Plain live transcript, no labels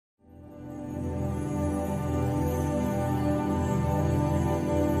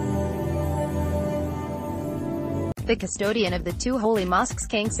The custodian of the two holy mosques,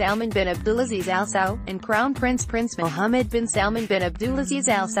 King Salman bin Abdulaziz Al Saud, and Crown Prince Mohammed bin Salman bin Abdulaziz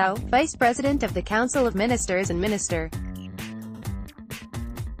Al Saud, Vice President of the Council of Ministers and Minister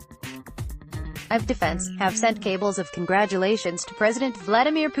of Defense, have sent cables of congratulations to President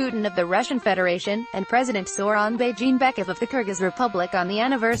Vladimir Putin of the Russian Federation, and President Sooronbay Jeenbekov of the Kyrgyz Republic on the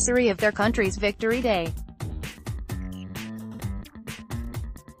anniversary of their country's Victory Day.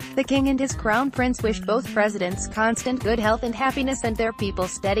 The king and his crown prince wished both presidents constant good health and happiness and their people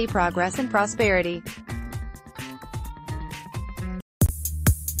steady progress and prosperity.